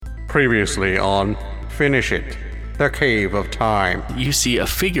Previously on Finish It, the Cave of Time. You see a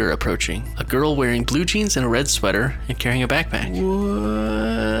figure approaching. A girl wearing blue jeans and a red sweater and carrying a backpack.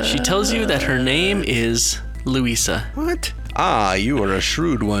 What? She tells you that her name is Louisa. What? Ah, you are a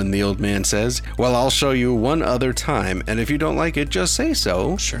shrewd one, the old man says. Well, I'll show you one other time, and if you don't like it, just say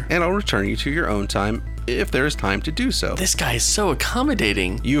so. Sure. And I'll return you to your own time, if there is time to do so. This guy is so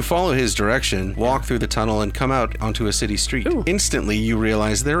accommodating. You follow his direction, walk through the tunnel, and come out onto a city street. Ooh. Instantly, you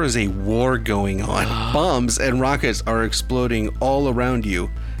realize there is a war going on. Bombs and rockets are exploding all around you.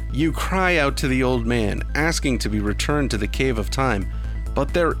 You cry out to the old man, asking to be returned to the Cave of Time,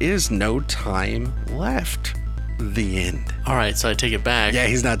 but there is no time left. The end. All right, so I take it back. Yeah,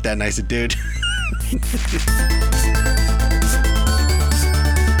 he's not that nice a dude.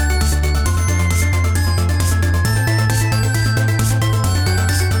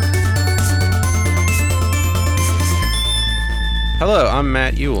 Hello, I'm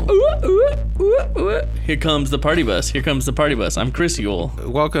Matt Yule. Here comes the party bus. Here comes the party bus. I'm Chris Yule.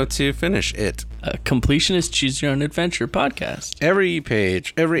 Welcome to Finish It. A completionist choose your own adventure podcast. Every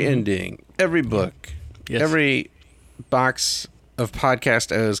page, every ending, every book, Yes. every box of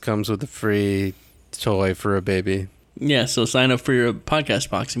podcast O's comes with a free toy for a baby. Yeah, so sign up for your podcast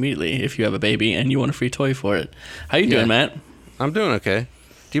box immediately if you have a baby and you want a free toy for it. How you doing, Matt? I'm doing okay.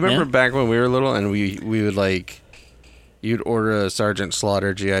 Do you remember back when we were little and we would like, you'd order a Sergeant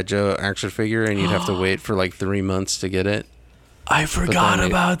Slaughter G.I. Joe action figure and you'd have to wait for like 3 months to get it? I forgot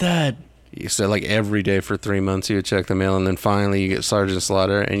about that. So like every day for 3 months you would check the mail and then finally you get Sergeant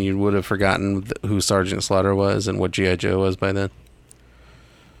Slaughter and you would have forgotten who Sergeant Slaughter was and what G.I. Joe was by then.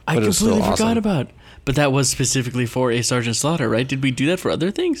 I But it was still completely awesome. forgot about. But that was specifically for a Sergeant Slaughter, right? Did we do that for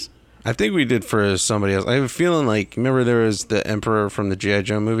other things? I think we did for somebody else. I have a feeling like, remember there was the Emperor from the G.I.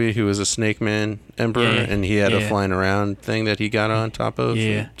 Joe movie who was a Snake Man Emperor and he had a flying around thing that he got on top of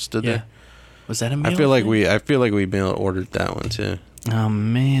and stood there. Was that a mail I feel like thing? we mail ordered that one too. Oh,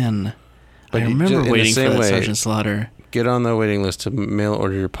 man. But I remember in the waiting for same that way, Sergeant Slaughter. Get on the waiting list to mail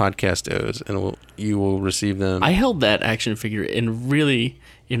order your podcast O's and you will receive them. I held that action figure in really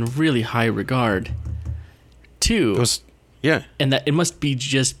high regard, too. It was, yeah. And that it must be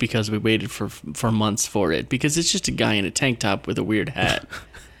just because we waited for months for it, because it's just a guy in a tank top with a weird hat.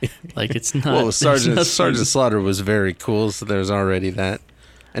 Like, it's not. Well, there's Sergeant nothing- Slaughter was very cool, so there's already that.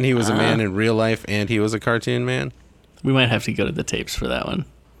 And he was a man in real life, and he was a cartoon man. We might have to go to the tapes for that one.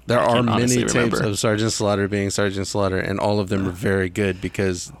 There are can't many honestly tapes remember. of Sergeant Slaughter being Sergeant Slaughter, and all of them are very good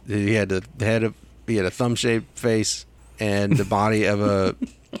because he had a thumb-shaped face and the body of a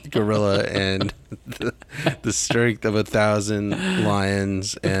gorilla and the strength of 1,000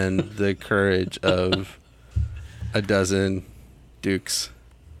 lions and the courage of a dozen dukes.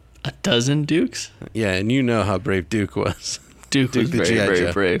 A dozen dukes? Yeah, and you know how brave Duke was. Duke was the very, G.I. very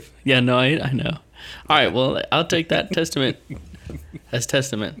Joe. brave. Yeah, no, I know. All right, well, I'll take that testament as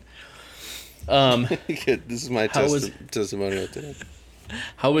testament. This is my How was- testimonial today.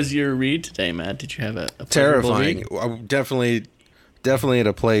 How was your read today, Matt? Did you have a pleasurable Terrifying. read? I'm definitely at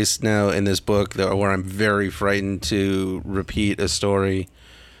a place now in this book where I'm very frightened to repeat a story.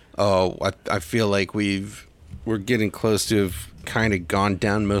 Oh, I feel like we're getting close to have kind of gone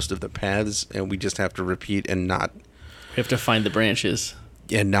down most of the paths, and we just have to repeat and not. We have to find the branches.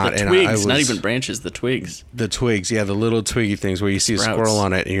 And not. The And twigs, I was, not even branches, the twigs. the twigs. Yeah, the little twiggy things where you see a Sprouts. squirrel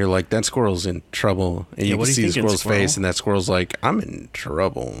on it, and you're like, that squirrel's in trouble. And you what can do you see the think, squirrel's squirrel? face, and that squirrel's like, I'm in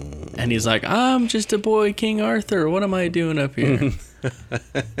trouble. And he's like, I'm just a boy, King Arthur. What am I doing up here?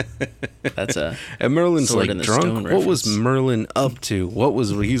 That's a... And Merlin's Sword like in the drunk. Stone What was reference. Merlin up to?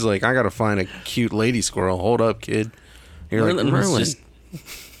 He's like, I gotta find a cute lady squirrel. Hold up, kid. You're Merlin like, was Merlin. just...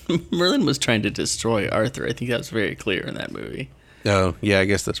 Merlin was trying to destroy Arthur. I think that was very clear in that movie. Oh, yeah, I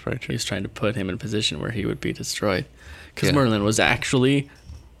guess that's probably He true. was trying to put him in a position where he would be destroyed. Because Yeah. Merlin was actually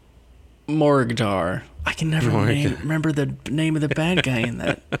Morgdar. I can never remember the name of the bad guy in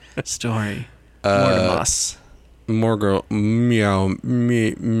that story. Mortimas. Morgirl,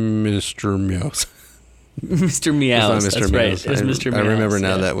 Mr. Meows. Mr. Meows. It's not Mr. That's right. Meows. It was Mr. I Meows. remember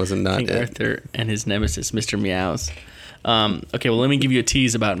now yeah. that wasn't not King it. Arthur and his nemesis, Mr. Meows. Okay, well, let me give you a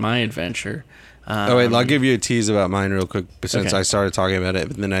tease about my adventure. Oh, wait, I'll give you a tease about mine real quick since Okay. I started talking about it,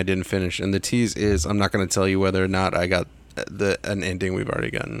 but then I didn't finish. And the tease is I'm not going to tell you whether or not I got an ending we've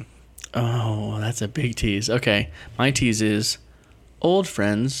already gotten. Oh, that's a big tease. Okay, my tease is old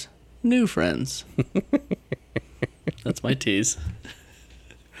friends, new friends. That's my tease.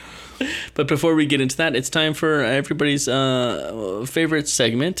 But before we get into that, it's time for everybody's favorite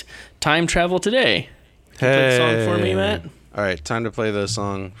segment, Time Travel Today. Can you play the song for me, Matt? All right, time to play the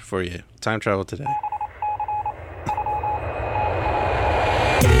song for you. Time Travel Today.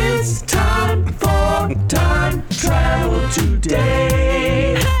 Time It's time for time travel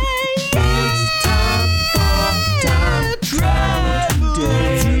today. It's time for time travel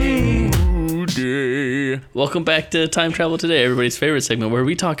today. Welcome back to Time Travel Today, everybody's favorite segment where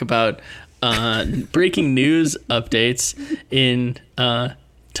we talk about breaking news updates in what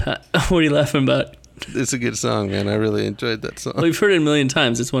are you laughing about? It's a good song, man. I really enjoyed that song. Well, we've heard it a million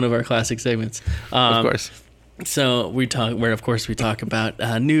times. It's one of our classic segments. Of course. So we talk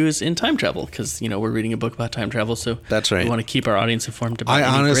about news in time travel because we're reading a book about time travel. So that's right. We want to keep our audience informed about. I any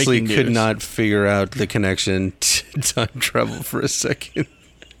honestly breaking could news. not figure out the connection to time travel for a second.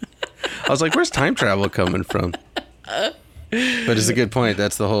 I was like, "Where's time travel coming from?" But it's a good point.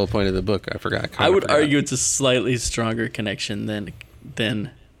 That's the whole point of the book. I forgot. I would argue it's a slightly stronger connection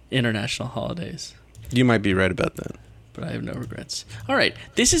than international holidays. You might be right about that. But I have no regrets. All right,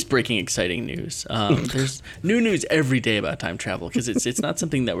 this is breaking exciting news. There's new news every day about time travel because it's not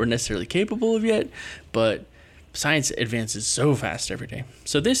something that we're necessarily capable of yet, but science advances so fast every day.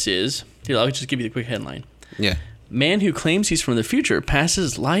 So this is, I'll just give you the quick headline. Yeah. Man who claims he's from the future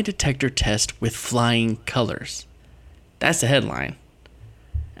passes lie detector test with flying colors. That's the headline.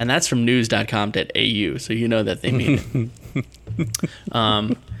 And that's from news.com.au, so you know that they mean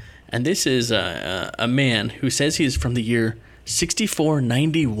it. And this is a man who says he is from the year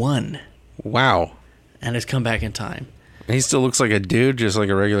 6491 Wow. and has come back in time. He still looks like a dude, just like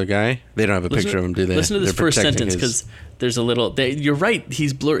a regular guy. They don't have a picture of him, do they? Listen to this They're first protecting sentence because there's a little. You're right.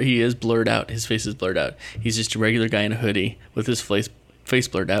 He's blurred. He is blurred out. His face is blurred out. He's just a regular guy in a hoodie with his face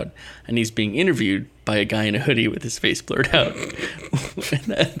blurred out, and he's being interviewed by a guy in a hoodie with his face blurred out.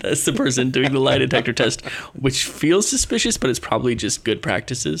 That's the person doing the lie detector test, which feels suspicious, but it's probably just good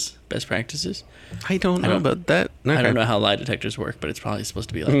practices, best practices. I don't know about that. Okay. I don't know how lie detectors work, but it's probably supposed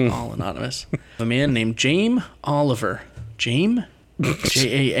to be like all anonymous. A man named James Oliver. James?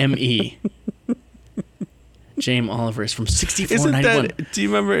 Jame. James Oliver is from 6491. Do you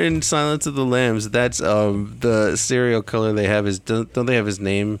remember in Silence of the Lambs? That's the serial killer they have is don't they have his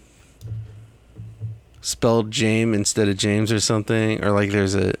name spelled James instead of James or something? Or like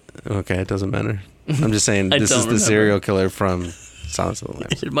there's a okay, it doesn't matter. I'm just saying this is the serial killer from Silence of the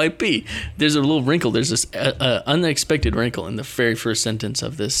Lambs. It might be. There's a little wrinkle. There's this unexpected wrinkle in the very first sentence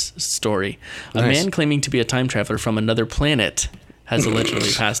of this story. A Nice. man claiming to be a time traveler from another planet has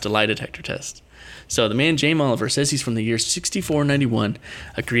allegedly passed a lie detector test. So the man, James Oliver, says he's from the year 6491,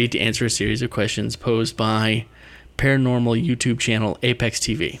 agreed to answer a series of questions posed by paranormal YouTube channel Apex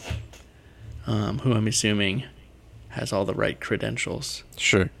TV, who I'm assuming has all the right credentials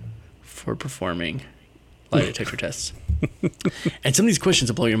Sure. for performing lie detector tests. And some of these questions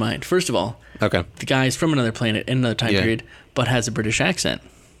will blow your mind. First of all, Okay. the guy's from another planet in another time period, but has a British accent.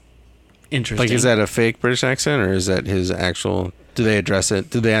 Interesting. Like, is that a fake British accent or is that his actual? Do they address it?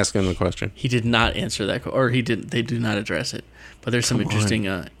 Did they ask him the question? He did not answer that, or he didn't. They do not address it. But there's some interesting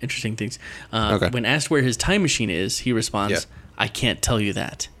things. Okay. When asked where his time machine is, he responds, Yeah. "I can't tell you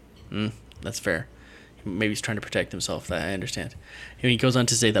that." That's fair. Maybe he's trying to protect himself. That I understand. And he goes on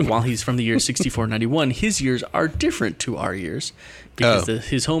to say that while he's from the year 6491, his years are different to our years because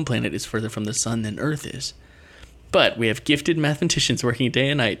his home planet is further from the sun than Earth is. But we have gifted mathematicians working day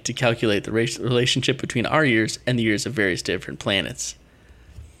and night to calculate the relationship between our years and the years of various different planets.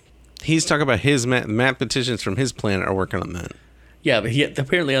 He's talking about his mathematicians from his planet are working on that. Yeah, but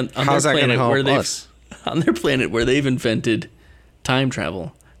apparently on How's their that gonna planet help where us? on their planet where they've invented time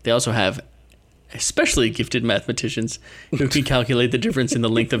travel, they also have especially gifted mathematicians who can calculate the difference in the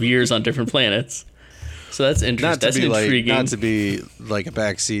length of years on different planets. So that's interesting. That's intriguing. Not to be like a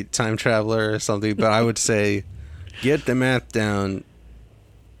backseat time traveler or something, but I would say get the math down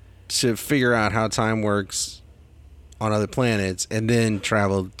to figure out how time works on other planets and then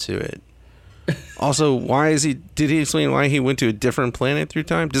travel to it. Also, did he explain why he went to a different planet through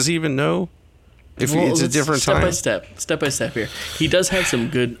time? Does he even know if it's a different time? Step by step here. He does have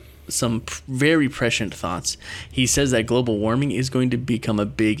some very prescient thoughts. He says that global warming is going to become a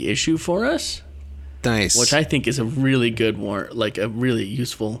big issue for us. Nice. Which I think is a really good a really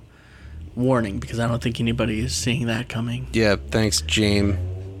useful warning because I don't think anybody is seeing that coming. Yeah, thanks, James.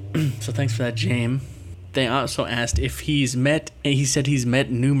 So thanks for that, James. They also asked if he said he's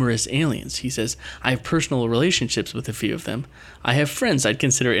met numerous aliens. He says, I have personal relationships with a few of them. I have friends I'd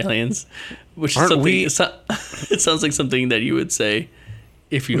consider aliens, which is something, it sounds like something that you would say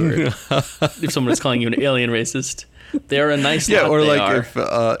if someone is calling you an alien racist. They are a nice lot. Yeah, or they like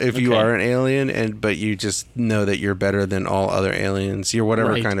are. if you are an alien but you just know that you're better than all other aliens. You're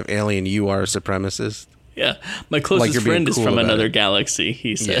whatever kind of alien you are, supremacist. Yeah, my closest friend is cool from about another it. galaxy,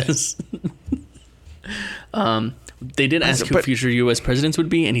 he says. They did ask who future U.S. presidents would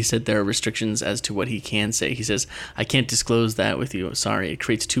be, and he said there are restrictions as to what he can say. He says, I can't disclose that with you. Sorry, it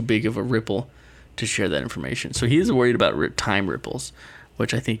creates too big of a ripple to share that information. So he is worried about time ripples,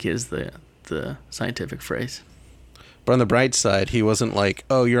 which I think is the scientific phrase. But on the bright side, he wasn't like,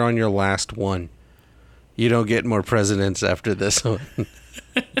 oh, you're on your last one. You don't get more presidents after this one.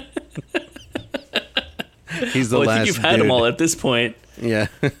 He's the last I think you've had them all at this point. Yeah.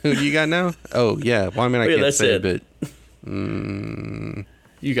 Who do you got now? Oh, yeah. Well, I mean, I can't say it. it, but...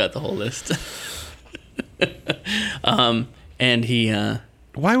 You got the whole list. And he...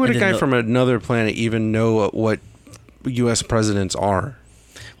 Why would a guy from another planet even know what U.S. presidents are?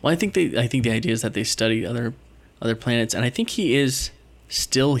 Well, I think the idea is that they study other planets, and I think he is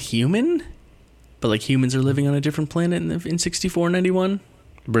still human, but like humans are living on a different planet in 6491.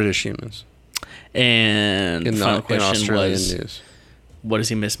 British humans. And the final question was, news. What does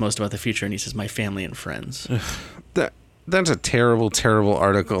he miss most about the future? And he says, my family and friends. That's a terrible, terrible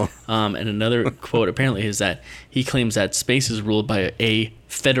article. And another quote apparently is that he claims that space is ruled by a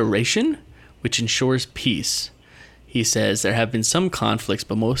federation, which ensures peace. He says there have been some conflicts,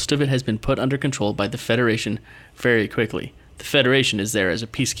 but most of it has been put under control by the Federation very quickly. The Federation is there as a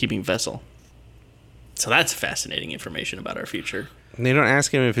peacekeeping vessel. So that's fascinating information about our future. And they don't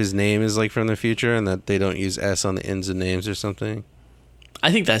ask him if his name is like from the future and that they don't use S on the ends of names or something?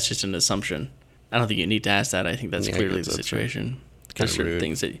 I think that's just an assumption. I don't think you need to ask that. I think that's clearly the situation. There's certain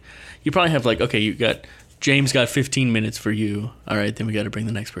things that you probably have, like, okay, James got 15 minutes for you. All right, then we got to bring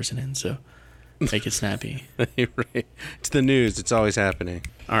the next person in. So make it snappy. Right. It's the news. It's always happening.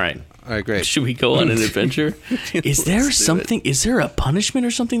 All right, great. Should we go on an adventure? Is there something? Is there a punishment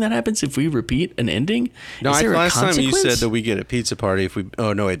or something that happens if we repeat an ending? No, last time you said that we get a pizza party if we.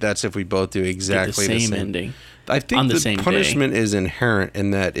 Oh no, wait, that's if we both do exactly the same ending. I think on the same punishment day. is inherent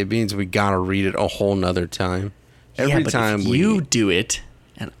in that it means we gotta read it a whole nother time. Every time if you do it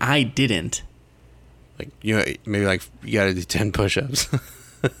and I didn't, like maybe like you gotta do 10 push-ups.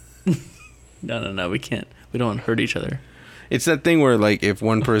 No, we can't. We don't hurt each other. It's that thing where, like, if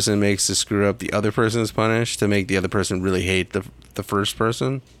one person makes a screw up, the other person is punished to make the other person really hate the first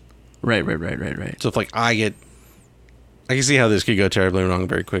person. Right. So if, like, I can see how this could go terribly wrong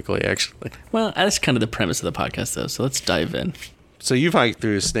very quickly, actually. Well, that's kind of the premise of the podcast, though, so let's dive in. So you've hiked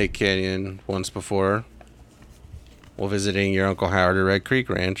through Snake Canyon once before while visiting your Uncle Howard at Red Creek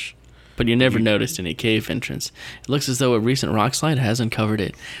Ranch. But you never noticed any cave entrance. It looks as though a recent rock slide has uncovered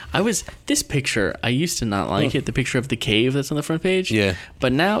it. This picture, I used to not like it, the picture of the cave that's on the front page. Yeah.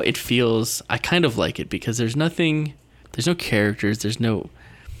 But now it feels, I kind of like it because there's no characters, there's no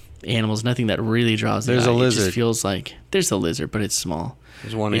animals, nothing that really draws the eye. There's a lizard. It just feels like, there's a lizard, but it's small.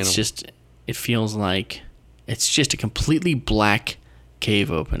 There's one animal. It feels like, it's just a completely black cave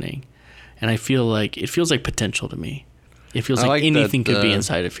opening. And it feels like potential to me. It feels like anything could be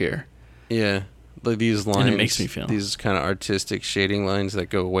inside of here. Yeah, like these lines. And it makes me feel these kind of artistic shading lines that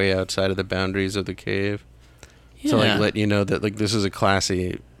go way outside of the boundaries of the cave. Yeah. To like let you know that like this is a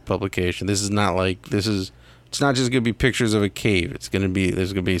classy publication. This is not like it's not just gonna be pictures of a cave. There's gonna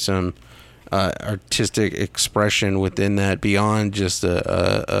be some artistic expression within that beyond just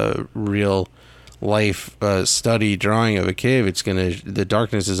a real life study drawing of a cave. The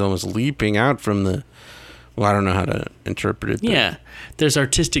darkness is almost leaping out from the. Well, I don't know how to interpret it. Yeah, there's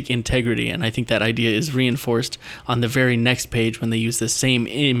artistic integrity, and I think that idea is reinforced on the very next page when they use the same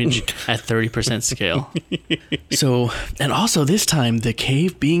image at 30% scale. So, and also this time, the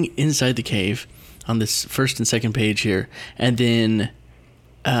cave being inside the cave on this first and second page here, and then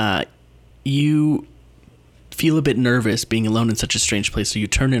you feel a bit nervous being alone in such a strange place, so you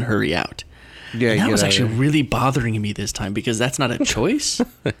turn and hurry out. Yeah, and that was actually really bothering me this time because that's not a choice.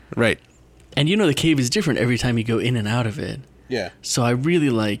 Right. And the cave is different every time you go in and out of it. Yeah. So I really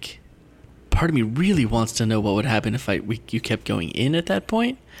part of me really wants to know what would happen if you kept going in at that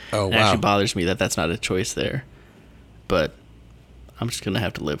point. Oh, wow. It actually bothers me that that's not a choice there. But I'm just going to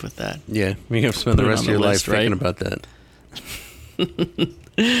have to live with that. Yeah, you have to spend the rest of your life thinking about that.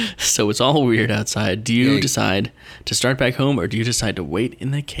 So it's all weird outside. Do you decide to start back home or do you decide to wait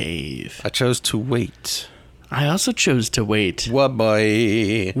in the cave? I chose to wait. I also chose to wait. What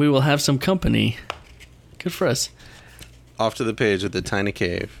boy? We will have some company. Good for us. Off to the page with the tiny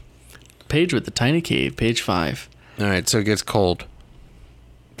cave. Page with the tiny cave, page 5. All right, so it gets cold.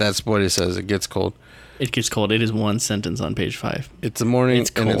 That's what it says. It gets cold. It gets cold. It is one sentence on page 5. It's the morning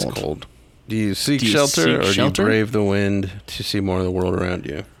and it's cold. Do you seek shelter or do you brave the wind to see more of the world around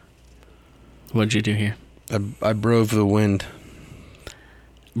you? What did you do here? I brove the wind.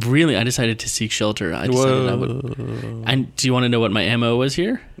 Really? I decided to seek shelter. I decided I would. And do you want to know what my MO was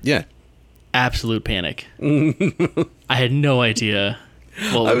here? Yeah. absolute panic. I had no idea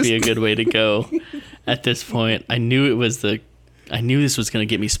what would be a good way to go at this point. I knew this was going to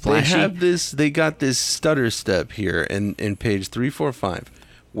get me splashy. They got this stutter step here in page 345,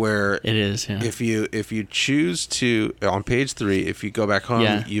 where It is, yeah. if you choose to, on page 3, if you go back home,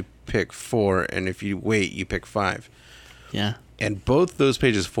 Yeah. you pick 4, and if you wait, you pick 5. Yeah. And both those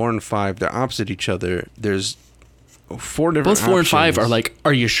pages, 4 and 5, they're opposite each other. There's 4 different Both 4 and 5 are options. like,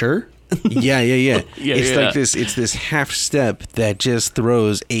 are you sure? Yeah. Yeah, It's yeah. like this half step that just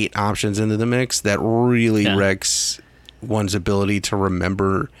throws 8 options into the mix that really Yeah. wrecks one's ability to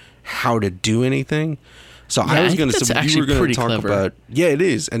remember how to do anything. So Yeah, I I was think going to that's say, you actually were going to pretty talk clever. about, yeah, it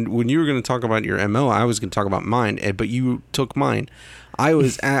is. And when you were going to talk about your MO, I was going to talk about mine, but you took mine. I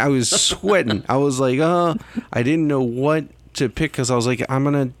was sweating. I was like, I didn't know what to pick because I was like, I'm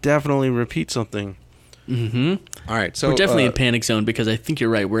going to definitely repeat something. Mm-hmm. All right. So We're definitely in panic zone because I think you're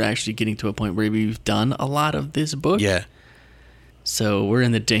right. We're actually getting to a point where we've done a lot of this book. yeah, So we're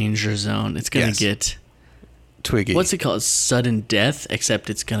in the danger zone. It's going to Yes. get, Twiggy. what's it called? Sudden death, except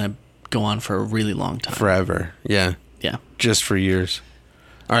it's going to go on for a really long time. Forever. Yeah. Yeah. Just for years.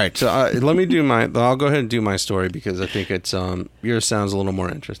 All right, so let me do I'll go ahead and do my story because I think it's yours sounds a little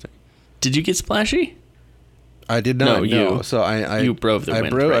more interesting. Did you get splashy? I did not. No, know. you- So I you brove the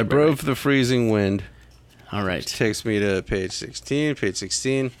wind. I Right. brove the freezing wind. All right. Takes me to page 16. Page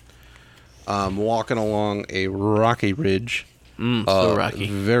 16. Walking along a rocky ridge. So rocky.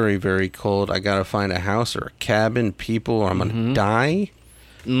 Very, very cold. I gotta find a house or a cabin, people, or I'm Mm-hmm. gonna die.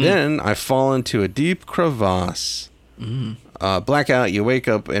 Then I fall into a deep crevasse. Blackout. You wake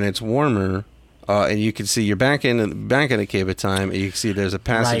up and it's warmer, and you can see you're back in the cave of time. And you can see there's a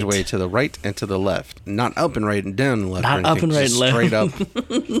passageway Right. to the right and to the left, not up and right and down and left. Not or up anything, and right just and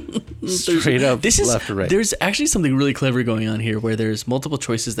left. straight up This is left or right. There's actually something really clever going on here, where there's multiple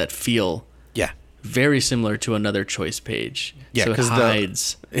choices that feel Yeah. very similar to another choice page. Yeah, so it 'cause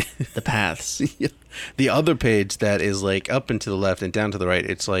hides the paths. The other page that is like up and to the left and down to the right,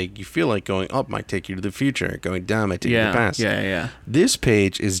 it's like you feel like going up might take you to the future, going down might take you to the past. Yeah. This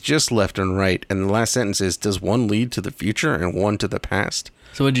page is just left and right, and the last sentence is, does one lead to the future and one to the past?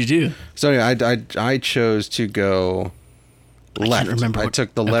 So what'd you do? So anyway, I chose to go left. remember I what-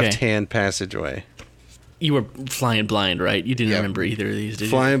 took the okay. left-hand passageway. You were flying blind, right? You didn't Yeah. remember either of these, did you?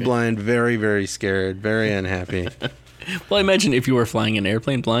 Flying Okay. blind, very, very scared, very unhappy. Well, I imagine if you were flying an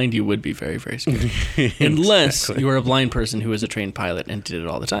airplane blind, you would be very, very scared. Unless you were a blind person who was a trained pilot and did it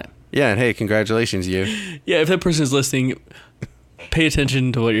all the time. Yeah, and hey, congratulations, you. Yeah, if that person is listening, pay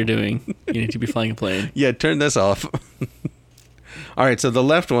attention to what you're doing. You need to be flying a plane. Yeah, turn this off. All right, so the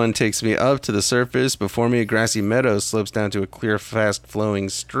left one takes me up to the surface. Before me, a grassy meadow slopes down to a clear, fast-flowing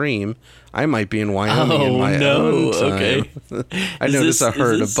stream. I might be in Wyoming in Oh, my no. own time. Okay. I Is noticed this- a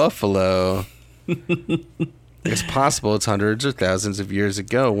herd is of this- buffalo. It's possible it's hundreds or thousands of years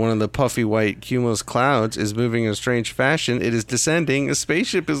ago. One of the puffy white cumulus clouds is moving in a strange fashion. It is descending. A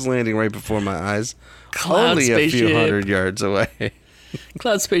spaceship is landing right before my eyes. Cloud only a few spaceship. hundred yards away.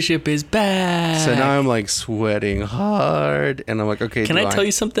 Cloud spaceship is back. So now I'm like sweating hard, and I'm like, okay. Can I tell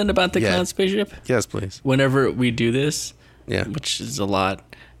you something about the Yeah. cloud spaceship? Yes, please. Whenever we do this, Yeah. which is a lot,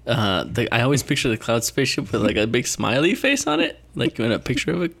 I always picture the cloud spaceship with like a big smiley face on it, like in a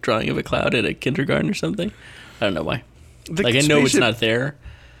picture of a drawing of a cloud at a kindergarten or something. I don't know why. The Like I know it's spaceship- not there.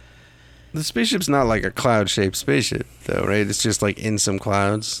 The spaceship's not like a cloud-shaped spaceship, though, right? It's just like in some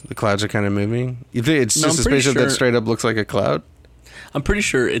clouds. The clouds are kind of moving. You think it's No, just I'm a pretty spaceship sure- that straight up looks like a cloud? I'm pretty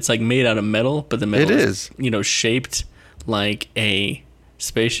sure it's like made out of metal, but the metal It is, shaped like a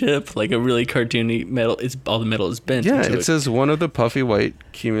spaceship, like a really cartoony metal. It's all the metal is bent. Yeah, into it says one of the puffy white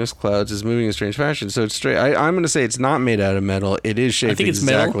cumulus clouds is moving in strange fashion. So it's straight. I'm going to say it's not made out of metal. It is shaped think it's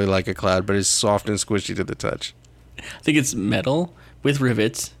metal. exactly like a cloud, but it's soft and squishy to the touch. I think it's metal with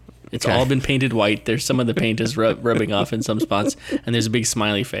rivets. It's Okay. all been painted white. There's some of the paint is rubbing off in some spots, and there's a big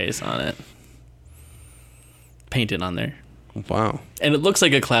smiley face on it, painted on there. Wow. And it looks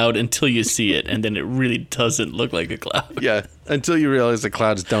like a cloud until you see it, and then it really doesn't look like a cloud. Yeah, until you realize the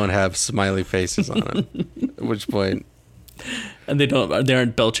clouds don't have smiley faces on them. At which point, And they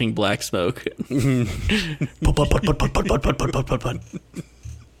aren't belching black smoke.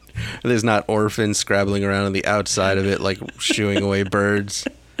 there's not orphans scrabbling around on the outside of it, like shooing away birds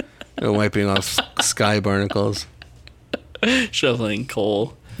and wiping off sky barnacles. Shoveling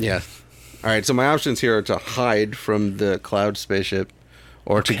coal. Yeah. All right, so my options here are to hide from the cloud spaceship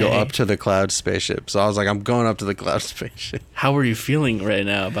or to go Okay. up to the cloud spaceship. So I was like, I'm going up to the cloud spaceship. How are you feeling right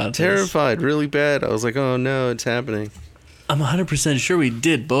now about this? Terrified, really bad. I was like, oh no, it's happening. I'm 100% sure we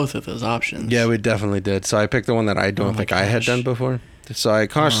did both of those options. Yeah, we definitely did. So I picked the one that I don't Oh my think I had gosh. done before. So I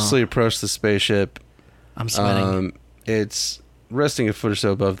cautiously approach the spaceship. I'm sweating. It's resting a foot or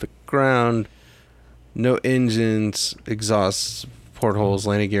so above the ground. No engines, exhausts, portholes,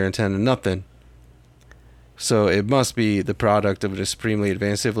 landing gear antenna, nothing. So it must be the product of a supremely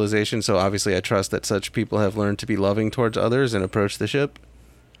advanced civilization. So obviously I trust that such people have learned to be loving towards others and approach the ship.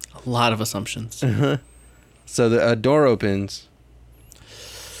 A lot of assumptions. So a door opens,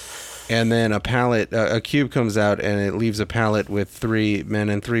 and then a cube comes out, and it leaves a pallet with 3 men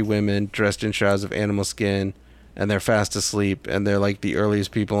and 3 women dressed in shrouds of animal skin, and they're fast asleep, and they're like the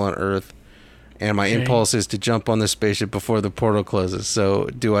earliest people on Earth. And my impulse is to jump on the spaceship before the portal closes. So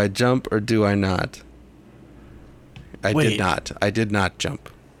do I jump or do I not? I did not. I did not jump.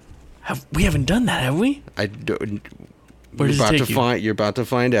 We haven't done that, have we? I don't. Where does it take you? You're about to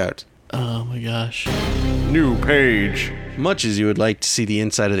find out. Oh my gosh. New page. Much as you would like to see the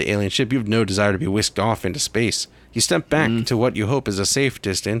inside of the alien ship, you have no desire to be whisked off into space. You step back to what you hope is a safe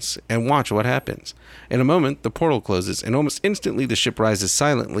distance and watch what happens. In a moment, the portal closes, and almost instantly the ship rises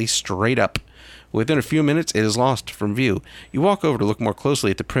silently straight up. Within a few minutes, it is lost from view. You walk over to look more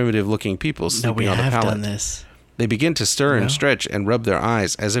closely at the primitive-looking people sleeping on the pallet. No, we have done this. They begin to stir and stretch and rub their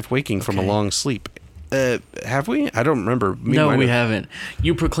eyes as if waking from a long sleep. Have we? I don't remember. No, we haven't.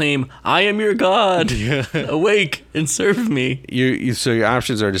 You proclaim, "I am your god. Awake and serve me." So your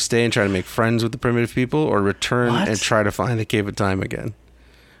options are to stay and try to make friends with the primitive people, or return and try to find the Cave of Time again.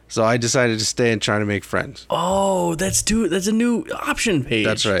 So I decided to stay and try to make friends. Oh, that's a new option page.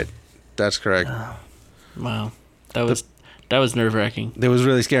 That's right. That's correct. Wow, that was nerve-wracking. It was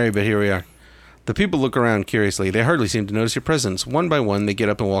really scary, but here we are. The people look around curiously. They hardly seem to notice your presence. One by one, they get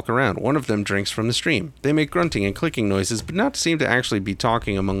up and walk around. One of them drinks from the stream. They make grunting and clicking noises, but not seem to actually be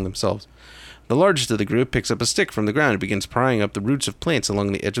talking among themselves. The largest of the group picks up a stick from the ground and begins prying up the roots of plants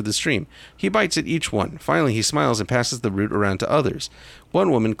along the edge of the stream. He bites at each one. Finally, he smiles and passes the root around to others. One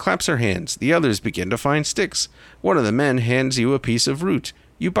woman claps her hands. The others begin to find sticks. One of the men hands you a piece of root.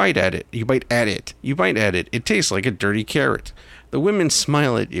 You bite at it. You bite at it. You bite at it. It tastes like a dirty carrot. The women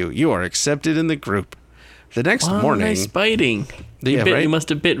smile at you. You are accepted in the group. The next morning... Nice biting. Right? You must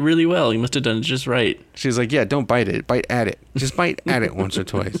have bit really well. You must have done it just right. She's like, yeah, don't bite it. Bite at it. Just bite at it once or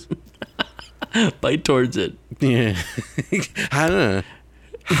twice. Bite towards it. Yeah. I don't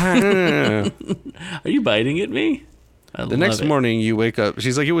know. Are you biting at me? The next morning, you wake up.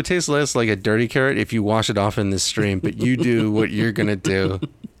 She's like, it would taste less like a dirty carrot if you wash it off in this stream, but you do what you're going to do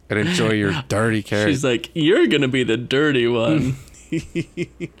and enjoy your dirty carrot. She's like, you're going to be the dirty one.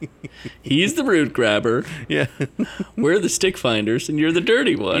 He's the root grabber. Yeah. We're the stick finders, and you're the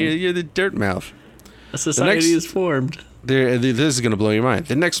dirty one. You're the dirt mouth. A society is formed. This is going to blow your mind.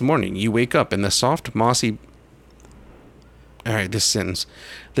 The next morning, you wake up in the soft, mossy... All right, this sentence.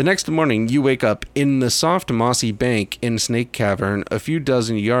 The next morning, you wake up in the soft, mossy bank in Snake Cavern, a few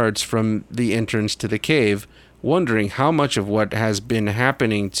dozen yards from the entrance to the cave, wondering how much of what has been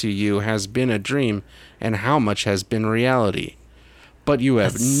happening to you has been a dream and how much has been reality. But you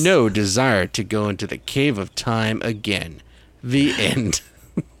have no desire to go into the Cave of Time again. The end.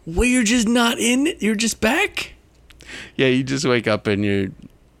 Well, you're just not in it? You're just back? Yeah, you just wake up and you're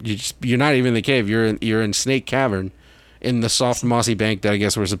not even in the cave. You're in Snake Cavern. In the soft, mossy bank that I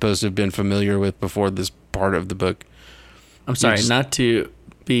guess we're supposed to have been familiar with before this part of the book. I'm sorry, not to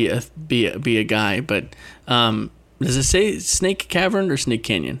be a guy, but does it say Snake Cavern or Snake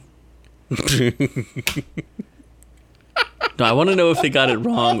Canyon? No, I want to know if they got it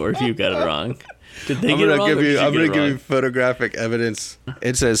wrong or if you got it wrong. Did they get it wrong? I'm going to give you photographic evidence.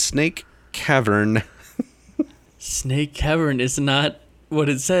 It says Snake Cavern. Snake Cavern is not what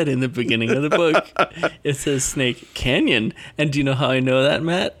it said in the beginning of the book. It says Snake Canyon. And do you know how I know that,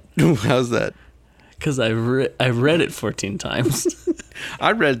 Matt? How's that? Because I've read it 14 times.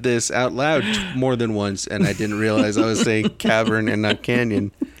 I read this out loud more than once, and I didn't realize I was saying cavern and not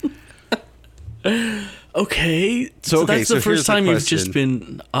canyon. Okay. So that's the first time you've just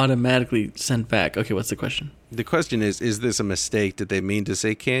been automatically sent back. Okay, what's the question? The question is this a mistake? Did they mean to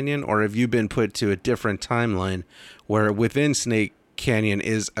say canyon? Or have you been put to a different timeline where within Snake Canyon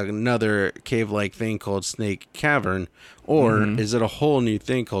is another cave-like thing called Snake Cavern, or is it a whole new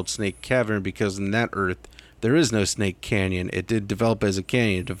thing called Snake Cavern because in that Earth there is no Snake Canyon? It did develop as a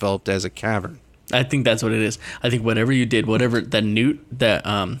canyon, it developed as a cavern. I think that's what it is. I think whatever you did, whatever the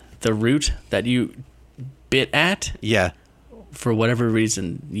root that you bit at, yeah, for whatever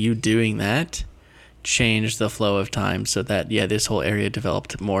reason, you doing that changed the flow of time so that this whole area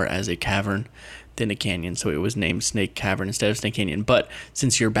developed more as a cavern than a canyon, so it was named Snake Cavern instead of Snake Canyon. But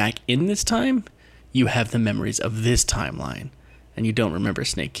since you're back in this time, you have the memories of this timeline, and you don't remember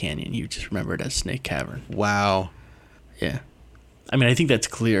Snake Canyon. You just remember it as Snake Cavern. Wow. Yeah. I mean, I think that's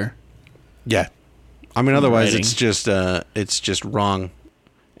clear. Yeah. I mean, otherwise writing. it's just wrong.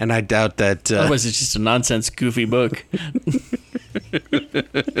 And I doubt that. Otherwise, it's just a nonsense, goofy book.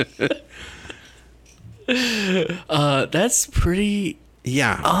 That's pretty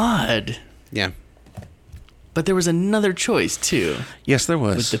Yeah. odd. Yeah. But there was another choice too Yes, there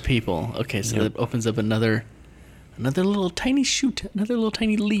was. with the people. Okay, so that opens up another little tiny shoot, another little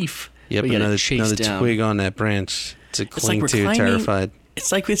tiny leaf. Yep, we gotta another chase down. twig on that branch to It's like cling we're to, climbing- terrified.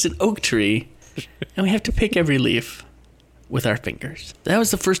 It's like it's an oak tree, and we have to pick every leaf with our fingers. That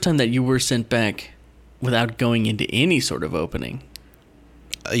was the first time that you were sent back without going into any sort of opening.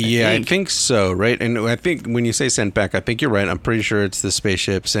 Yeah, I think. think so, right? And I think when you say sent back, I think you're right. I'm pretty sure it's the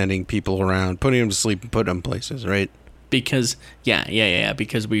spaceship sending people around, putting them to sleep and putting them places, right? Because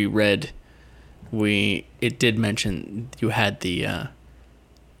because we read, it did mention you had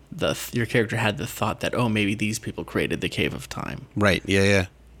your character had the thought that, oh, maybe these people created the Cave of Time. Right, yeah.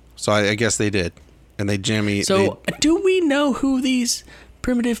 So I guess they did. And they jammy... So do we know who these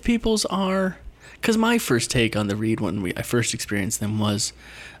primitive peoples are? Because my first take on the read when I first experienced them was,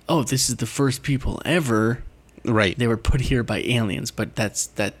 oh, this is the first people ever. Right. They were put here by aliens, but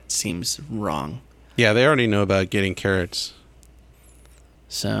that seems wrong. Yeah, they already know about getting carrots.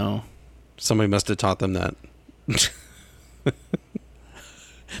 So Somebody must have taught them that. maybe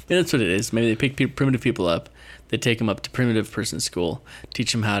that's what it is. Maybe they pick primitive people up, they take them up to primitive person school,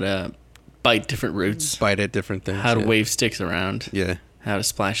 teach them how to bite different roots, Bite at different things. how to yeah. wave sticks around, Yeah, how to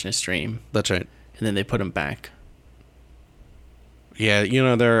splash in a stream, that's right. and then they put them back. Yeah,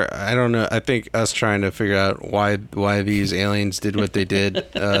 I don't know. I think us trying to figure out why these aliens did what they did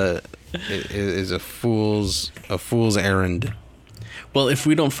is a fool's errand. Well, if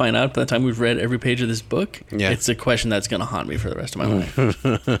we don't find out by the time we've read every page of this book, Yeah. it's a question that's going to haunt me for the rest of my life.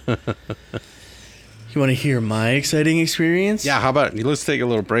 You want to hear my exciting experience? Yeah, how about let's take a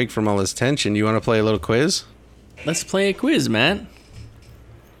little break from all this tension. You want to play a little quiz? Let's play a quiz, Matt.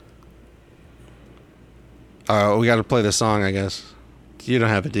 We got to play the song, I guess. You don't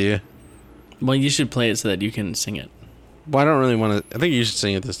have it, do you? Well, you should play it so that you can sing it. Well, I don't really want to. I think you should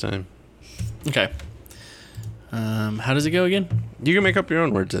sing it this time. Okay. How does it go again? You can make up your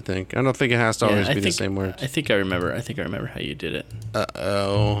own words, I think. I don't think it has to always be the same words. I think I remember how you did it.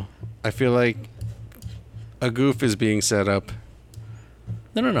 Uh-oh. I feel like a goof is being set up.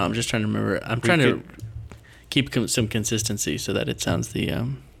 No. I'm just trying to remember. I'm trying to keep some consistency so that it sounds the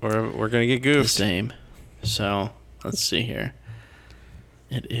We're going to get the goofed. same. So let's see here.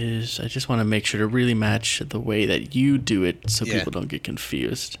 It is. I just want to make sure to really match the way that you do it, so Yeah. people don't get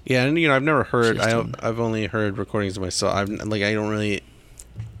confused. Yeah, and I've never heard. System. I've only heard recordings of myself. I've heard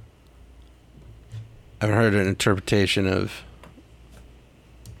an interpretation of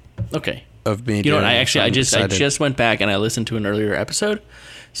Okay. me. You know what? doing I something just decided. went back and I listened to an earlier episode,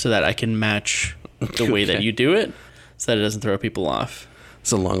 so that I can match the way that Okay. you do it, so that it doesn't throw people off.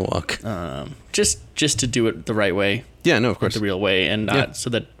 It's a long walk. Just to do it the right way, Yeah, no, of course. the real way, and not Yeah.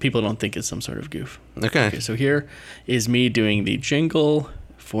 so that people don't think it's some sort of goof. Okay. Okay, so here is me doing the jingle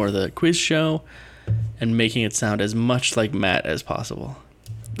for the quiz show and making it sound as much like Matt as possible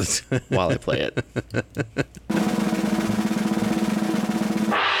while I play it.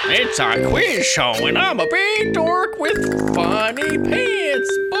 It's a quiz show, and I'm a big dork with funny pants.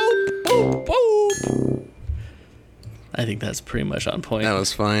 Boop, boop, boop. I think that's pretty much on point. That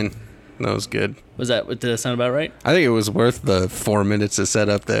was fine. That was good. Did that sound about right? I think it was worth the 4 minutes of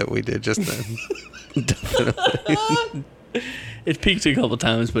setup that we did just then. It peaked a couple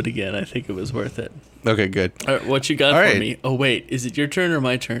times, but again, I think it was worth it. Okay, good. All right, what you got All for right. me? Oh, wait, is it your turn or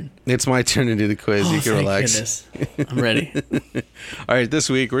my turn? It's my turn to do the quiz. Oh, you can thank relax. goodness. I'm ready. All right, this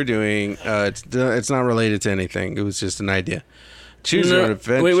week we're doing. It's not related to anything. It was just an idea. Choose your own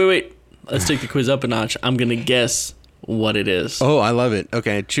adventure. Wait. Let's take the quiz up a notch. I'm going to guess what it is. Oh, I love it.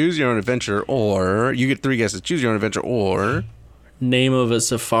 Okay, choose your own adventure, or you get 3 guesses. Choose your own adventure, or Name of a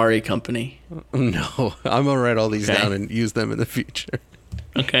safari company. no. I'm gonna write all these Okay. down and use them in the future.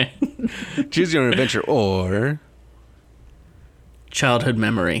 Okay. Choose your own adventure, or Childhood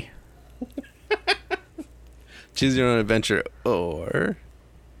memory. choose your own adventure, or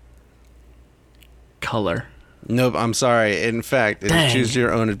Color. nope. I'm sorry. In fact, it's Dang. choose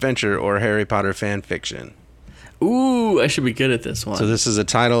your own adventure or Harry Potter fan fiction. Ooh, I should be good at this one. So this is a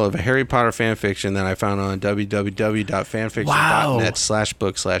title of a Harry Potter fan fiction that I found on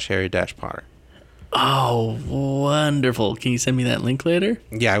www.fanfiction.net/book/Harry-Potter. Oh, wonderful. Can you send me that link later?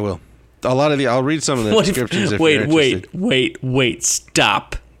 Yeah, I will. A lot of I'll read some of the descriptions if you're interested. Wait,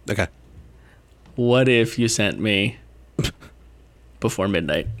 stop. Okay. What if you sent me before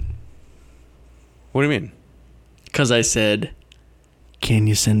midnight? What do you mean? Because I said Can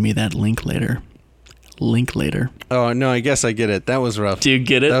you send me that link later? Link later. Oh no, I guess I get it. That was rough. Do you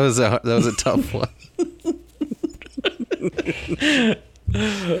get it? That was a tough one.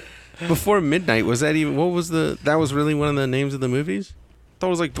 Before Midnight, was that even? What was that was really one of the names of the movies? I thought it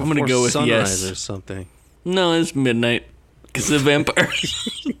was like Before I'm gonna go with Sunrise yes. or something. No, it's Midnight. Because the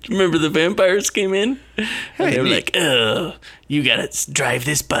vampires. Remember the vampires came in? And they were like, oh, you gotta drive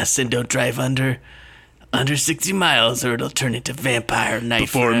this bus and don't drive under 60 miles or it'll turn into vampire night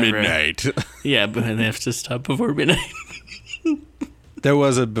Before forever. Midnight. Yeah, but they have to stop before midnight. There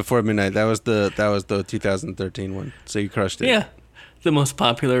was a Before Midnight. That was the 2013 one. So you crushed it. Yeah. The most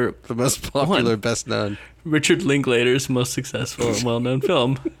popular, The most popular, one. Best known. Richard Linklater's most successful and well-known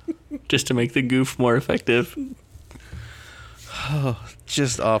film. Just to make the goof more effective.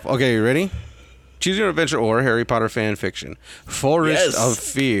 Just off. Okay, you ready? Choose Your Own Adventure or Harry Potter fan fiction. Forest Yes. of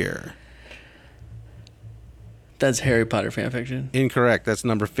Fear. That's Harry Potter fanfiction. Incorrect. That's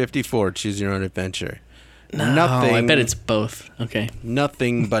number 54. Choose Your Own Adventure. No, Nothing. I bet it's both. Okay.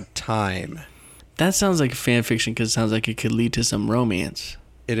 Nothing but time. That sounds like fanfiction because it sounds like it could lead to some romance.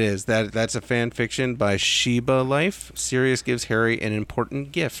 It is. That's a fan fiction by Sheba Life. Sirius gives Harry an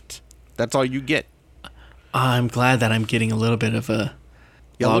important gift. That's all you get. I'm glad that I'm getting a little bit of a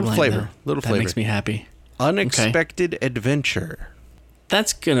Yeah, log little line flavor. there. Little that flavor. makes me happy. Unexpected Adventure.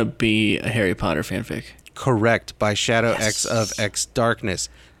 That's gonna be a Harry Potter fanfic. Correct. By Shadow X of X Darkness.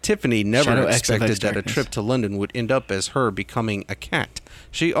 Tiffany never Shadow X of expected X that a Darkness. trip to London would end up as her becoming a cat.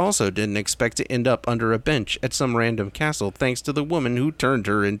 She also didn't expect to end up under a bench at some random castle thanks to the woman who turned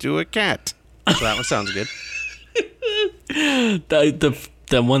her into a cat. So that one sounds good.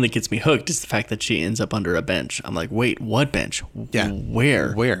 The one that gets me hooked is the fact that she ends up under a bench. I'm like, wait, what bench? Yeah.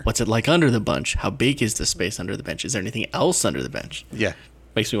 Where? Where? What's it like under the bench? How big is the space under the bench? Is there anything else under the bench? Yeah.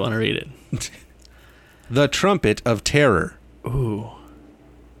 Makes me want to read it. The Trumpet of Terror. Ooh.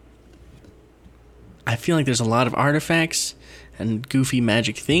 I feel like there's a lot of artifacts and goofy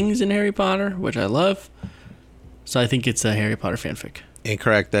magic things in Harry Potter, which I love. So I think it's a Harry Potter fanfic.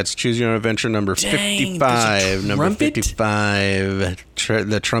 Incorrect. That's Choose Your Own Adventure number Dang, 55. there's a Number trumpet? 55.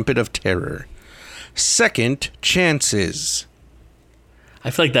 The Trumpet of Terror. Second Chances.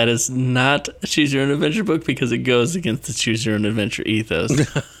 I feel like that is not a Choose Your Own Adventure book because it goes against the Choose Your Own Adventure ethos.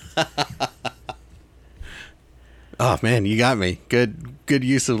 Oh man, you got me. Good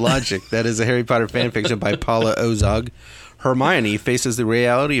use of logic. That is a Harry Potter fanfiction by Paula Ozog. Hermione faces the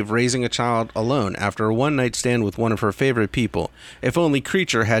reality of raising a child alone after a one-night stand with one of her favorite people. If only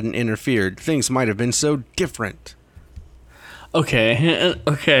Creature hadn't interfered, things might have been so different. Okay.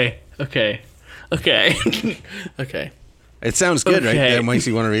 Okay. It sounds good, right? Okay. That makes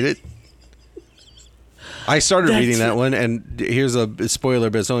you want to read it. I started reading that one, and here's a spoiler,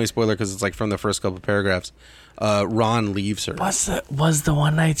 but it's only a spoiler because it's like from the first couple of paragraphs. Ron leaves her. Was the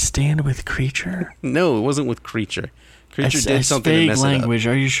one night stand with Creature? No, it wasn't with Creature. Creature did something to vague mess language.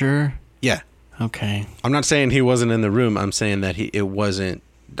 Are you sure? it up. Yeah. Okay. I'm not saying he wasn't in the room. I'm saying that it wasn't.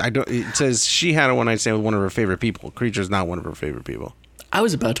 It says she had a one night stand with one of her favorite people. Creature's not one of her favorite people. I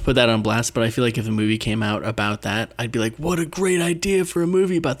was about to put that on blast, but I feel like if a movie came out about that, I'd be like, what a great idea for a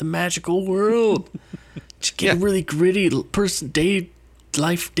movie about the magical world. Just get a really gritty day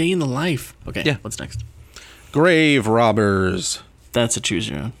in the life. Okay, Yeah. what's next? Grave Robbers. That's a choose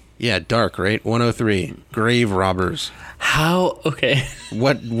your own. Yeah, dark, right? 103. Grave Robbers. How? Okay.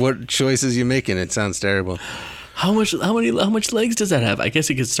 What choices you making? It sounds terrible. How much legs does that have? I guess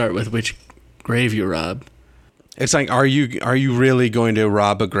you could start with which grave you rob. It's like, are you really going to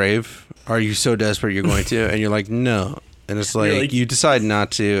rob a grave? Are you so desperate you're going to? And you're like, no. And it's like you decide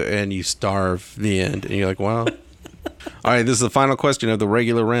not to, and you starve the end. And you're like, well. All right, this is the final question of the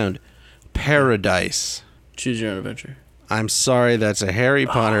regular round. Paradise. Choose your own adventure. I'm sorry, that's a Harry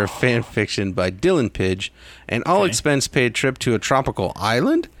Potter fan fiction by Dylan Pidge. An all-expense-paid trip to a tropical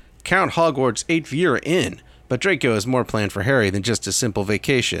island? Count Hogwarts' 8th year in. But Draco has more planned for Harry than just a simple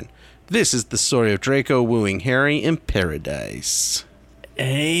vacation. This is the story of Draco wooing Harry in paradise.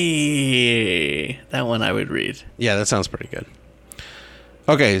 Hey, that one I would read. Yeah, that sounds pretty good.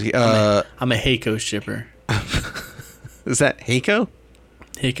 Okay, I'm a Heiko shipper. is that Heiko?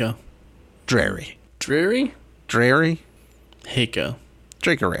 Heiko. Drary. Dreary? Drary? Heiko.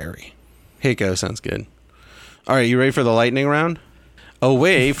 Dracarary. Heiko sounds good. All right, you ready for the lightning round?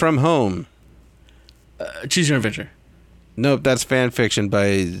 Away from home. Choose your own adventure. Nope, that's fan fiction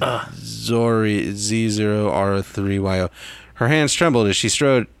by Zori Z0R3YO. Her hands trembled as she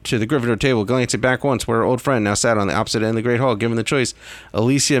strode to the Gryffindor table, glancing back once where her old friend now sat on the opposite end of the Great Hall. Given the choice,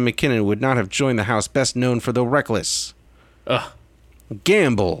 Alicia McKinnon would not have joined the house best known for the reckless. Ugh.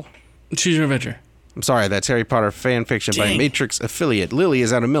 Gamble. Choose your own adventure. I'm sorry, that's Harry Potter fan fiction by Dang. Matrix affiliate. Lily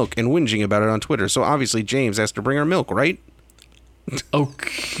is out of milk and whinging about it on Twitter, so obviously James has to bring her milk, right?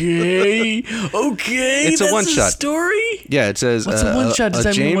 Okay. It's a that's one-shot. Story? Yeah, it says... What's a one-shot? Does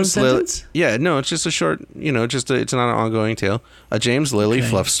that mean one sentence? Yeah, no, it's just a short, it's not an ongoing tale. A James Lily Okay.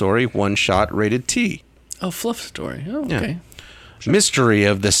 fluff story, one-shot, rated T. Oh, fluff story. Oh, Yeah. okay. Mystery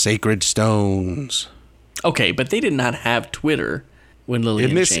of the Sacred Stones. Okay, but they did not have Twitter when Lily In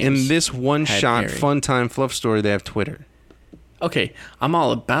and this James one-shot, Harry. fun time fluff story, they have Twitter. Okay, I'm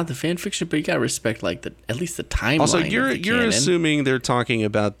all about the fan fiction, but you gotta respect at least the timeline. Also, of you're the canon. assuming they're talking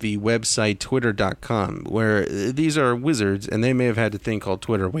about the website twitter.com, where these are wizards, and they may have had a thing called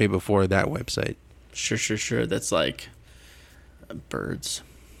Twitter way before that website. Sure. That's like birds.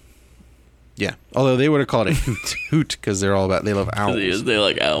 Yeah. Although they would have called it Hoot because they love owls. They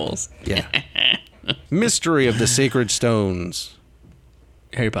like owls. Yeah. Mystery of the Sacred Stones.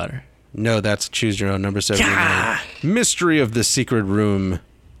 Harry Potter. No, that's Choose Your Own, number 79. Yeah. Mystery of the Secret Room.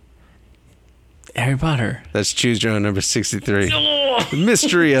 Harry Potter. That's Choose Your Own, number 63.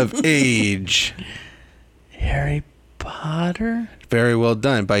 Mystery of Age. Harry Potter. Very well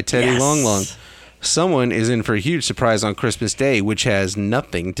done by Teddy Yes. Long Long. Someone is in for a huge surprise on Christmas Day, which has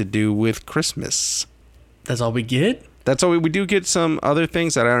nothing to do with Christmas. That's all we get. That's all we do get some other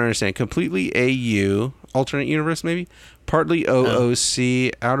things that I don't understand. Completely AU, alternate universe maybe. Partly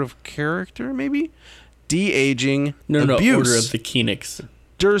OOC, out of character maybe. De-aging, No, abuse, Order of the Phoenix.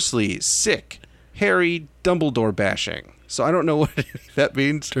 Dursley, sick, Harry, Dumbledore bashing. So I don't know what that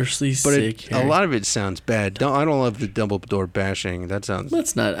means. Dursley's But sick. a lot of it sounds bad. I don't love the Dumbledore bashing. That sounds...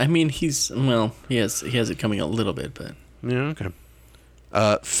 That's not. I mean, he has it coming a little bit, but Yeah,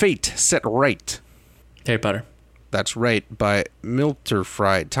 okay. Fate Set Right. Harry Potter. That's right, by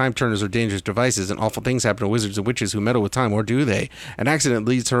Milterfried. Time turners are dangerous devices, and awful things happen to wizards and witches who meddle with time, or do they? An accident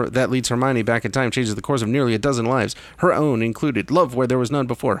leads Hermione back in time, changes the course of nearly a dozen lives, her own included. Love where there was none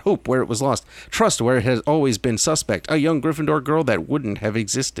before, hope where it was lost, trust where it has always been suspect. A young Gryffindor girl that wouldn't have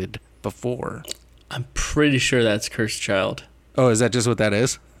existed before. I'm pretty sure that's Cursed Child. Oh, is that just what that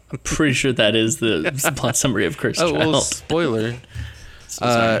is? I'm pretty sure that is the plot summary of Cursed Oh, Child. well, spoiler. So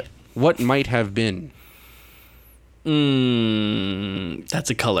sorry. What might have been? That's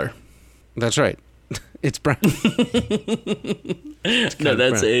a color. That's right. It's brown. No,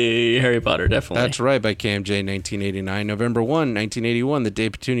 that's brown. a Harry Potter, definitely. That's right, by KMJ, 1989. November 1, 1981, the day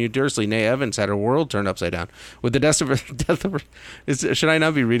Petunia Dursley, née Evans, had her world turned upside down. With the death of her... should I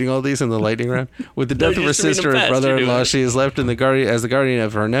not be reading all these in the lightning round? With the death of her just read them sister and fast, brother-in-law, you're she is left as the guardian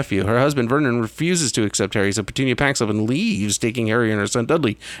of her nephew. Her husband, Vernon, refuses to accept Harry, so Petunia packs up and leaves, taking Harry and her son,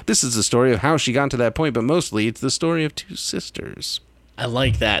 Dudley. This is the story of how she got to that point, but mostly it's the story of two sisters. I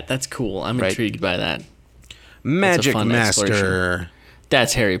like that. That's cool. I'm Right. intrigued by that. Magic fun Master. exploration.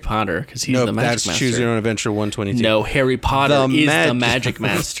 That's Harry Potter, because he's Nope, the Magic that's Master. Choose Your Own Adventure 122. No, Harry Potter The is mag- the Magic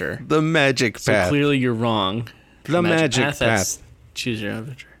Master. The Magic So Path. clearly you're wrong. The Magic that's Path. Choose Your Own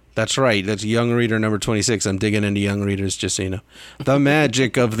Adventure. That's right. That's Young Reader number 26. I'm digging into Young Readers, just so you know. The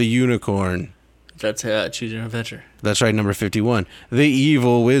Magic of the Unicorn. That's Choose Your Own Adventure. That's right, number 51. The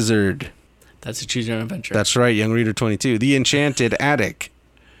Evil Wizard. That's a Choose Your Own Adventure. That's right, Young Reader 22. The Enchanted Attic.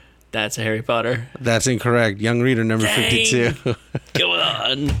 That's a Harry Potter. That's incorrect. Young Reader number Dang. 52. Go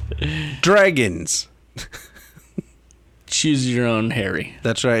on. Dragons. Choose Your Own Harry.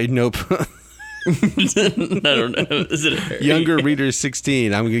 That's right. Nope. I don't know. Is it a Harry? Younger Reader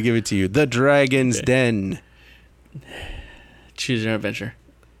 16. I'm going to give it to you. The Dragon's Den. Choose Your Own Adventure.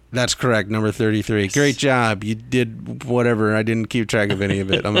 That's correct. Number 33. Great job. You did whatever. I didn't keep track of any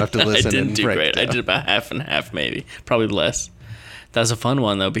of it. I'm going to have to listen I didn't and do write great. it I down. did about half and half, maybe. Probably less. That was a fun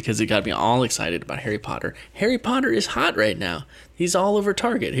one, though, because it got me all excited about Harry Potter. Harry Potter is hot right now. He's all over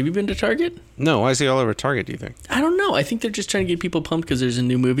Target. Have you been to Target? No, why is he all over Target, do you think? I don't know. I think they're just trying to get people pumped because there's a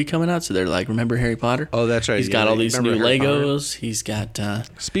new movie coming out. So they're like, remember Harry Potter? Oh, that's right. He's got all these new Remember Harry Potter? Legos. He's got...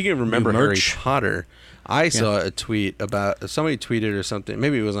 Speaking of Remember Harry merch. Potter, I saw a tweet about... Somebody tweeted or something.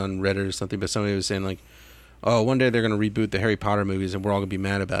 Maybe it was on Reddit or something, but somebody was saying like, oh, one day they're going to reboot the Harry Potter movies and we're all going to be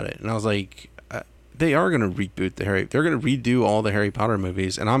mad about it. And I was like... They are going to reboot they're going to redo all the Harry Potter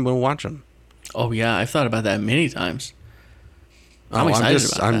movies, and I'm going to watch them. Oh, yeah. I've thought about that many times. I'm excited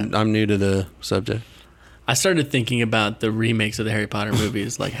about that. I'm new to the subject. I started thinking about the remakes of the Harry Potter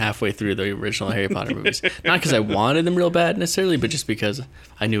movies like halfway through the original Harry Potter movies. Not because I wanted them real bad necessarily, but just because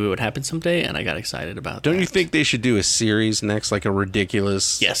I knew it would happen someday, and I got excited about Don't that. you think they should do a series next, like a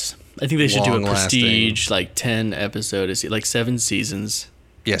ridiculous... Yes. I think they should do a long-lasting- prestige, like 10 episodes, like 7 seasons.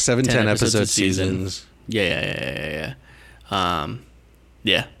 Yeah, 7, 10 episode seasons. Yeah.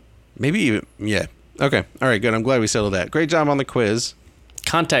 Yeah. Maybe even... Yeah. Okay. All right, good. I'm glad we settled that. Great job on the quiz.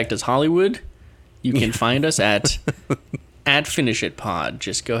 Contact us, Hollywood You can find us at Finish It Pod.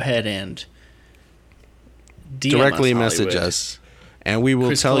 Just go ahead and DM directly us, message Hollywood. us, and we will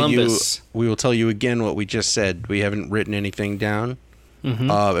Chris tell Columbus. you. We will tell you again what we just said. We haven't written anything down, Mm-hmm.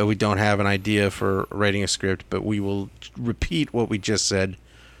 and we don't have an idea for writing a script. But we will repeat what we just said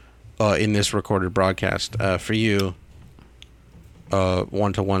in this recorded broadcast for you,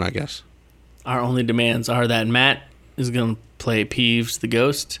 1-to-1, I guess. Our only demands are that Matt is going to play Peeves the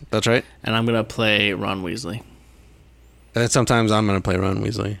Ghost, That's right. and I'm going to play Ron Weasley. And sometimes I'm going to play Ron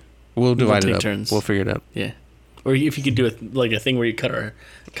Weasley. We'll divide it take up. turns. We'll figure it out. Yeah. Or if you could do a thing where you cut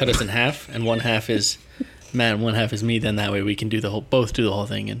us in half, and one half is Matt and one half is me, then that way we can both do the whole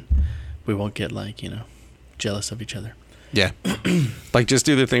thing, and we won't get jealous of each other. Yeah. Like, just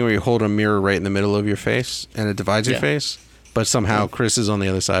do the thing where you hold a mirror right in the middle of your face, and it divides your Yeah. face. But somehow Chris is on the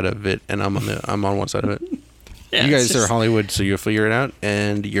other side of it, and I'm on one side of it. Yeah, You it's guys are just- Hollywood, so you'll figure it out,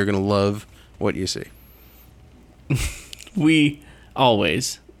 and you're gonna love what you see. We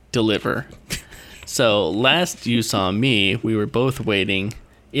always deliver. So last you saw me, we were both waiting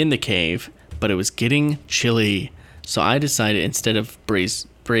in the cave, but it was getting chilly. So I decided, instead of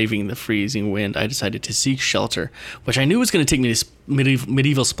braving the freezing wind, I decided to seek shelter, which I knew was going to take me to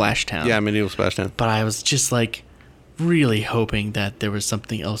medieval Splash Town. Yeah, medieval splashdown. But I was just really hoping that there was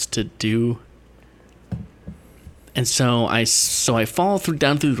something else to do. And so I fall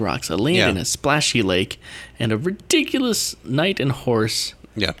down through the rocks. I land in a splashy lake, and a ridiculous knight and horse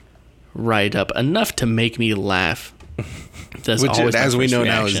Yeah. ride up, enough to make me laugh. That's Which, always my as we first know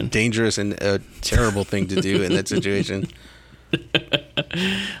now, is reaction. dangerous and a terrible thing to do in that situation.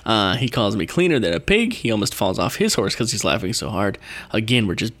 He calls me cleaner than a pig. He almost falls off his horse because he's laughing so hard. Again,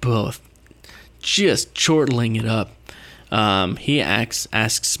 we're just both just chortling it up. He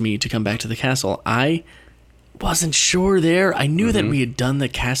asks me to come back to the castle. I wasn't sure there. I knew that we had done the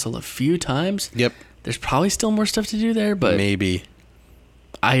castle a few times. Yep. There's probably still more stuff to do there, but Maybe.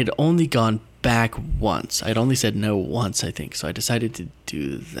 I had only gone back once. I'd only said no once, I think. So I decided to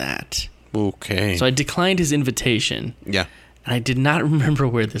do that. Okay. So I declined his invitation. Yeah. And I did not remember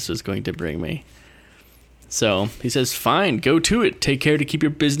where this was going to bring me. So he says, fine, go to it. Take care to keep your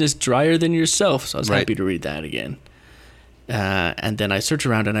business drier than yourself. So I was Right. happy to read that again. And then I search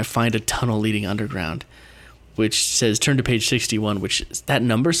around and I find a tunnel leading underground, which says turn to page 61, which that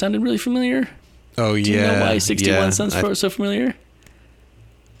number sounded really familiar. Oh, Do you yeah. know why 61 yeah. sounds so familiar?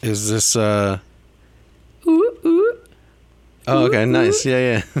 Is this, Ooh, ooh. Oh, okay, nice.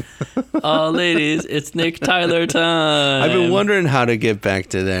 Yeah, yeah. Oh, ladies, it's Nick Tyler time. I've been wondering how to get back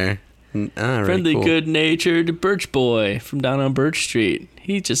to there. All right, Friendly, cool. good-natured Birch Boy from down on Birch Street.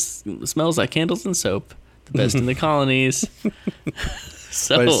 He just smells like candles and soap. The best in the colonies.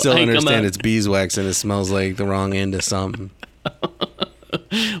 So But I still come understand out- it's beeswax and it smells like the wrong end of something.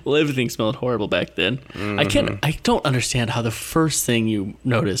 Well, everything smelled horrible back then. I don't understand how the first thing you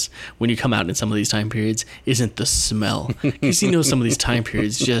notice when you come out in some of these time periods isn't the smell. Because you know some of these time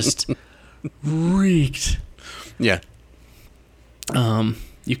periods just reeked. Yeah.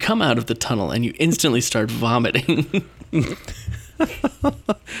 You come out of the tunnel and you instantly start vomiting.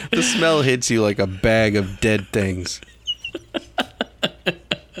 The smell hits you like a bag of dead things.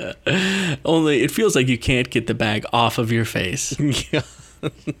 Only it feels like you can't get the bag off of your face. Yeah.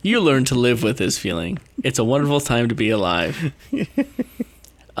 You learn to live with this feeling. It's a wonderful time to be alive.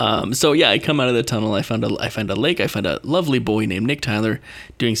 So yeah, I come out of the tunnel. I found a lake. I found a lovely boy named Nick Tyler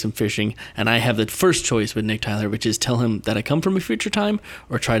doing some fishing, and I have the first choice with Nick Tyler, which is tell him that I come from a future time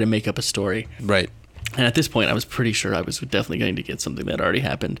or try to make up a story. Right. And at this point, I was pretty sure I was definitely going to get something that already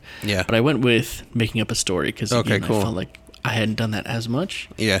happened. Yeah. But I went with making up a story because Okay, cool. I felt like I hadn't done that as much.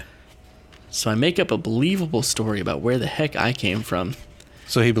 Yeah. So I make up a believable story about where the heck I came from.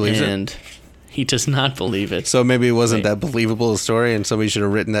 So he believes it. And he does not believe it. So maybe it wasn't Wait. that believable a story, and somebody should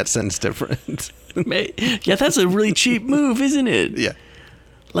have written that sentence different. Yeah, that's a really cheap move, isn't it? Yeah.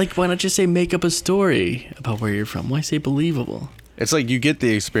 Like, why not just say make up a story about where you're from? Why say believable? It's like you get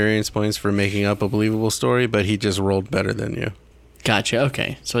the experience points for making up a believable story, but he just rolled better than you. Gotcha.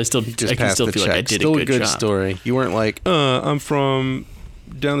 Okay, so I Just can passed still the feel check. like I did Still a good job. story. You weren't like, I'm from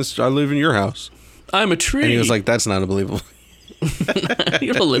down the street. I live in your house. I'm a tree. And he was like, that's not a believable.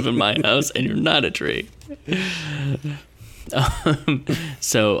 You don't live in my house, and you're not a tree.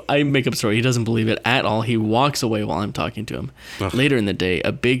 So I make up a story. He doesn't believe it at all. He walks away while I'm talking to him. Ugh. Later in the day,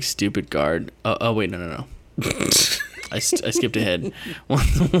 a big stupid guard. Oh wait, no. I skipped ahead.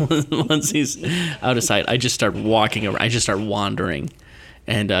 Once he's out of sight, I just start walking around. I just start wandering,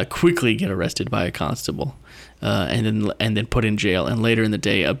 and quickly get arrested by a constable, and then put in jail. And later in the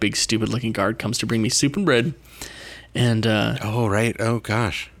day, a big stupid looking guard comes to bring me soup and bread, and Oh, right. Oh,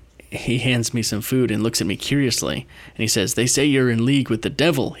 gosh. he hands me some food and looks at me curiously. And he says, "They say you're in league with the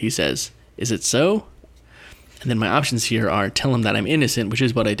devil," he says. "Is it so?" And then my options here are tell him that I'm innocent, which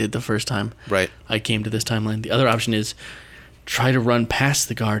is what I did the first time Right. I came to this timeline. The other option is try to run past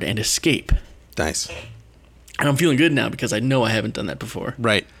the guard and escape. Nice. And I'm feeling good now because I know I haven't done that before.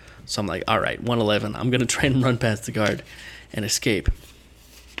 Right. So I'm like, all right, 111. I'm going to try and run past the guard and escape.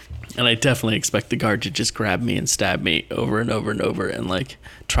 And I definitely expect the guard to just grab me and stab me over and over and over and like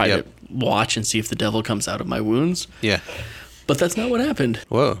try Yep. to watch and see if the devil comes out of my wounds. Yeah. But that's not what happened.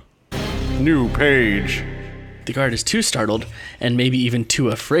 Whoa. New page. The guard is too startled and maybe even too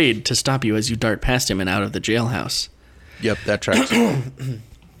afraid to stop you as you dart past him and out of the jailhouse. Yep, that tracks.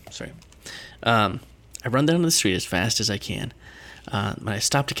 Sorry. I run down the street as fast as I can. When I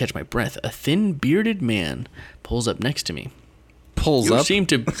stop to catch my breath, a thin, bearded man pulls up next to me. Pulls You up. seem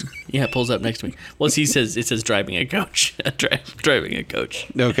to, yeah, pulls up next to me. Well, it says driving a coach. Driving a coach.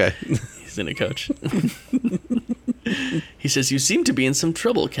 Okay. He's in a coach. He says, "You seem to be in some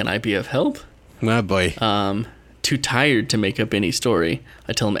trouble. Can I be of help?" My boy. Too tired to make up any story.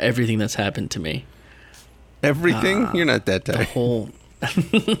 I tell him everything that's happened to me. Everything? You're not that The tired. whole.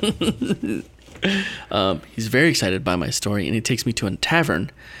 He's very excited by my story, and he takes me to a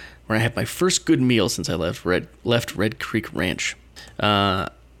tavern where I have my first good meal since I left Red Creek Ranch. The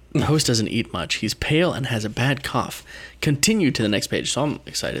host doesn't eat much. He's pale and has a bad cough. Continue to the next page. So I'm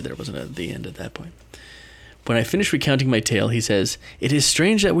excited there wasn't the end at that point. When I finish recounting my tale, he says, "It is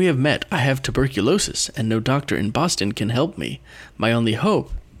strange that we have met. I have tuberculosis, and no doctor in Boston can help me. My only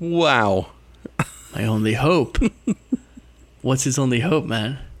hope. Wow. My only hope." What's his only hope,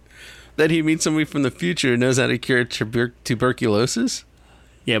 man? That he meets somebody from the future who knows how to cure tuberculosis?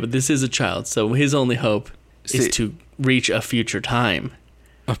 Yeah, but this is a child, so his only hope is See- to reach a future time.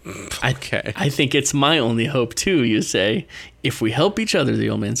 Okay. I think it's my only hope too, you say. If we help each other, the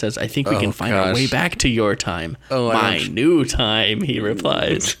old man says, I think we Oh, can find our gosh. way back to your time. Oh, I my don't- new time, he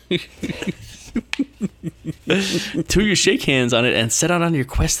replies. Two, you shake hands on it and set out on your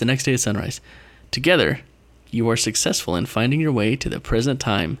quest the next day at sunrise. Together, you are successful in finding your way to the present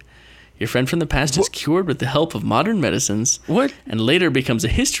time. Your friend from the past is cured with the help of modern medicines. What? And later becomes a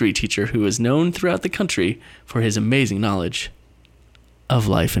history teacher who is known throughout the country for his amazing knowledge of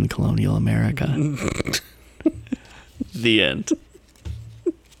life in colonial America. The end.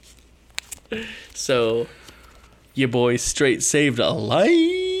 So, your boy straight saved a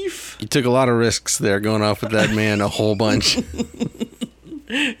life. You took a lot of risks there going off with that man a whole bunch.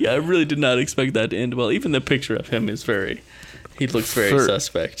 Yeah, I really did not expect that to end well. Even the picture of him is he looks very For-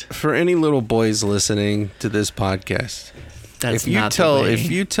 suspect. For any little boys listening to this podcast, That's if you not tell the way.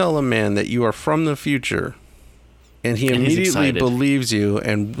 if you tell a man that you are from the future and he And he's immediately excited. believes you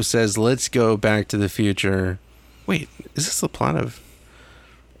and says, "Let's go back to the future." Wait, is this the plot of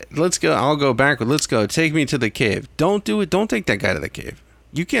Let's go. I'll go backward. Let's go. Take me to the cave. Don't do it. Don't take that guy to the cave.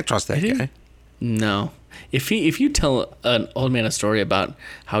 You can't trust that didn't- guy. No. If you tell an old man a story about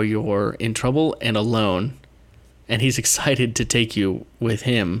how you're in trouble and alone, and he's excited to take you with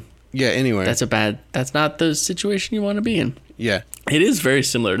him, Yeah. Anyway. that's not the situation you want to be in. yeah. It is very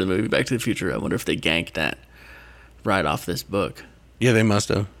similar to the movie Back to the Future. I wonder if they ganked that right off this book. Yeah. They must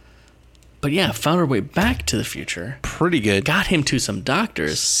have. But yeah, found our way back to the future. Pretty good. Got him to some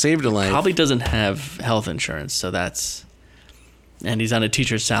doctors. Saved a life. Probably doesn't have health insurance, so that's... And he's on a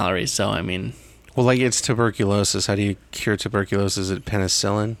teacher's salary, so I mean... Well, like it's tuberculosis. How do you cure tuberculosis? Is it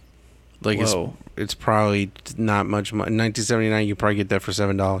penicillin? Like Whoa. it's probably not much. In 1979, you probably get that for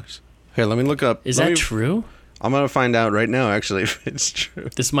 $7. Here, let me look up. Is Let that me- true? I'm gonna find out right now. Actually, if it's true.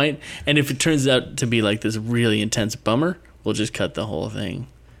 This might... And if it turns out to be like this really intense bummer, we'll just cut the whole thing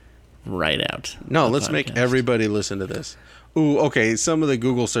right out. No, of the let's make podcast. everybody listen to this. Ooh, okay. Some of the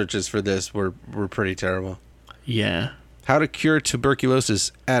Google searches for this were pretty terrible. Yeah. How to cure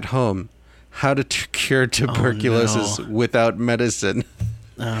tuberculosis at home. How to cure tuberculosis no. without medicine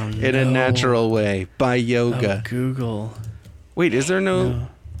Oh, in a no. natural way by Oh, yoga. Google. Wait, is there no?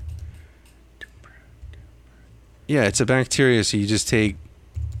 Yeah, it's a bacteria, so you just take.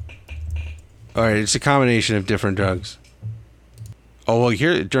 All right, it's a combination of different drugs. Oh well,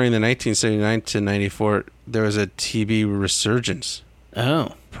 here during the 1979 to 94, there was a TB resurgence,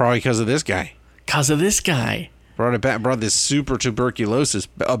 Oh. probably because of this guy. Because of this guy. Brought this super tuberculosis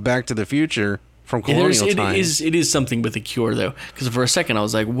back to the future from colonial times. It is something with a cure, though. Because for a second, I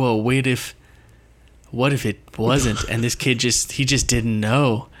was like, whoa, what if it wasn't? And this kid he just didn't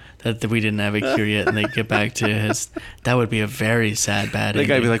know that we didn't have a cure yet, and they get back to his... That would be a very sad, bad The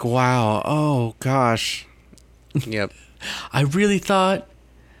guy would be ending. like, "Wow, oh gosh." Yep. I really thought...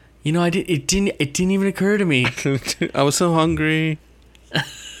 It didn't even occur to me. I was so hungry.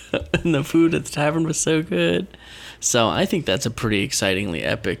 and the food at the tavern was so good. So I think that's a pretty excitingly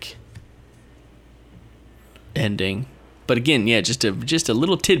epic ending. But again, yeah, just a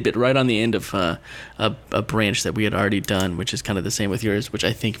little tidbit right on the end of a branch that we had already done, which is kind of the same with yours, which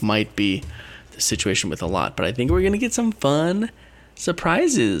I think might be the situation with a lot. But I think we're gonna get some fun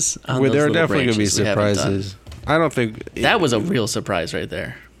surprises. On Well, those there are little definitely going to be branches we haven't done. surprises. I don't think... That was a real surprise right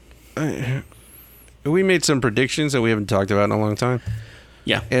there. We made some predictions that we haven't talked about in a long time.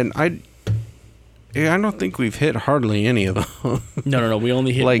 Yeah. And I don't think we've hit hardly any of them. No. We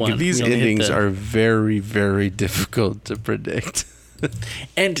only hit like, one. these We only hit endings the- are very, very difficult to predict.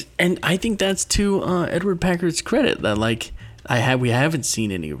 And I think that's to Edward Packard's credit that we haven't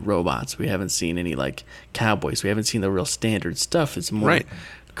seen any robots, we haven't seen any like cowboys, we haven't seen the real standard stuff. It's more Right.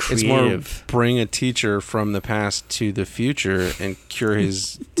 creative. It's more bring a teacher from the past to the future and cure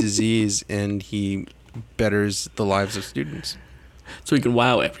his disease, and he betters the lives of students. So he can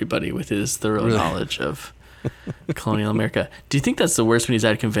wow everybody with his thorough Really? knowledge of colonial America. Do you think that's the worst when he's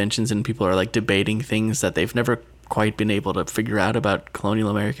at conventions and people are like debating things that they've never quite been able to figure out about colonial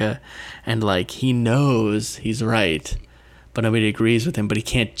America, and like he knows he's right, but nobody agrees with him, but he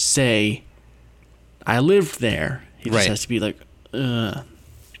can't say I lived there. He just Right. has to be like, ugh.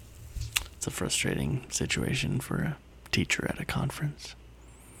 It's a frustrating situation for a teacher at a conference.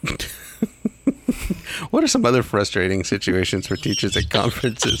 What are some other frustrating situations for teachers at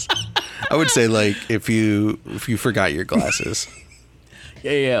conferences? I would say, like, if you forgot your glasses.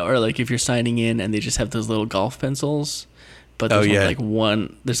 Yeah, or like if you're signing in and they just have those little golf pencils, but there's there's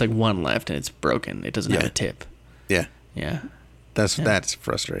one left and it's broken. It doesn't have Yeah. a tip. Yeah, Yeah. that's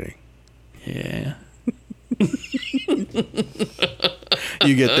frustrating. Yeah.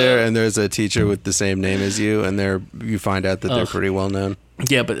 You get there and there's a teacher with the same name as you, and you find out that they're pretty well known.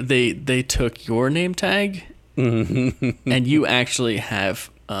 Yeah, but they took your name tag, and you actually have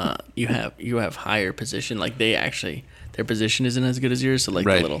you have higher position. Like their position isn't as good as yours. So like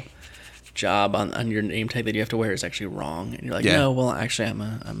Right. the little job on your name tag that you have to wear is actually wrong, and you're like, Yeah. no, well actually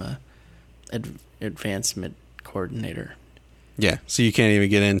I'm a advancement coordinator. Yeah, so you can't even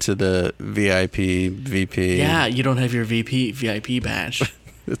get into the VP. Yeah, you don't have your VIP badge.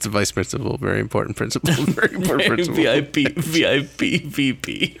 It's a vice principal, very important principal. Very important principal. VIP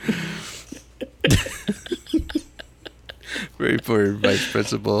VP. Very important vice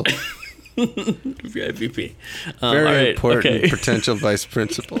principal. VIP. Very important potential vice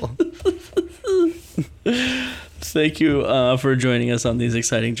principal. Thank you for joining us on these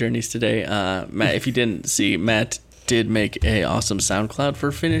exciting journeys today. Matt, if you didn't see, Matt did make a awesome SoundCloud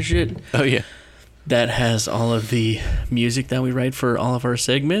for Finish It. Oh, yeah. That has all of the music that we write for all of our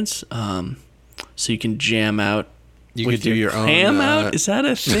segments. So you can jam out. You with could do your own. Jam out? Is that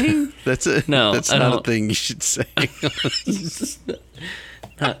a thing? That's a No, That's I not a don't. thing you should say.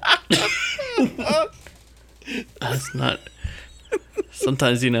 That's not.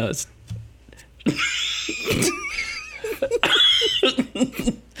 Sometimes, it's.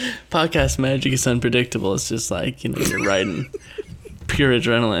 Podcast magic is unpredictable. It's just like, you're riding pure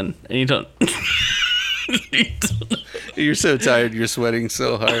adrenaline and you don't. You're so tired. You're sweating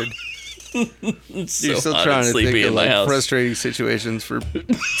so hard. It's You're so still hot trying and to sleepy think in of my house. frustrating situations for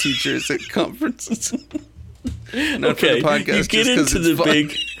teachers at conferences. Not for Okay, the podcast, you get just 'cause into it's the fun.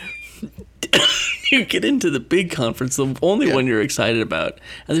 big. You get into the big conference, the only one you're excited about,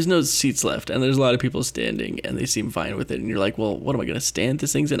 and there's no seats left, and there's a lot of people standing, and they seem fine with it, and you're like, well, what am I going to stand?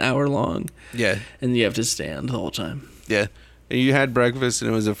 This thing's an hour long, Yeah, and you have to stand the whole time. yeah. And you had breakfast, and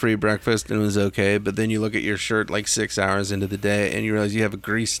it was a free breakfast, and it was okay. But then you look at your shirt like 6 hours into the day, and you realize you have a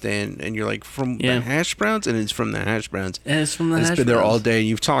grease stain, and you're like, from Yeah. the hash browns, and it's from the hash browns. And it's from the And hash it's been there all browns. day, and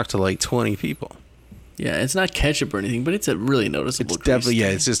you've talked to like 20 people. Yeah, it's not ketchup or anything, but it's a really noticeable. It's definitely, grease yeah,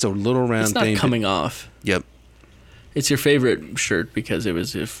 stain. it's just a little round It's not thing. coming off. Yep. It's your favorite shirt because it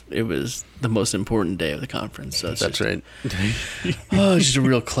was the most important day of the conference. So it's That's just, right. Oh, it's just a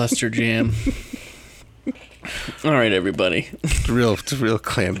real cluster jam. All right, everybody. It's a real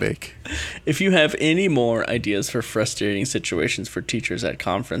clam bake. If you have any more ideas for frustrating situations for teachers at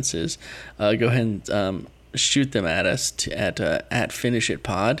conferences, go ahead and shoot them at us at Finish It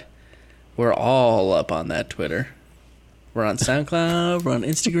Pod. We're all up on that Twitter. We're on SoundCloud. We're on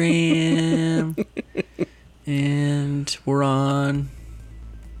Instagram. And we're on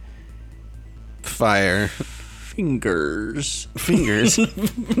Fire. Fingers. Fingers.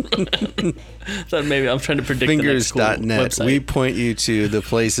 Thought maybe I'm trying to predict the next cool Fingers.net. website We point you to the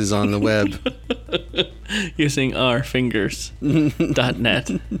places on the web. using our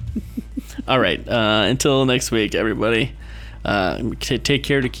fingers.net. All right. Until next week, everybody. Take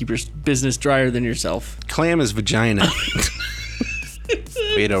care to keep your business drier than yourself. Clam is vagina.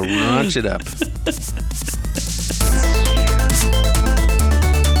 Way to raunch it up.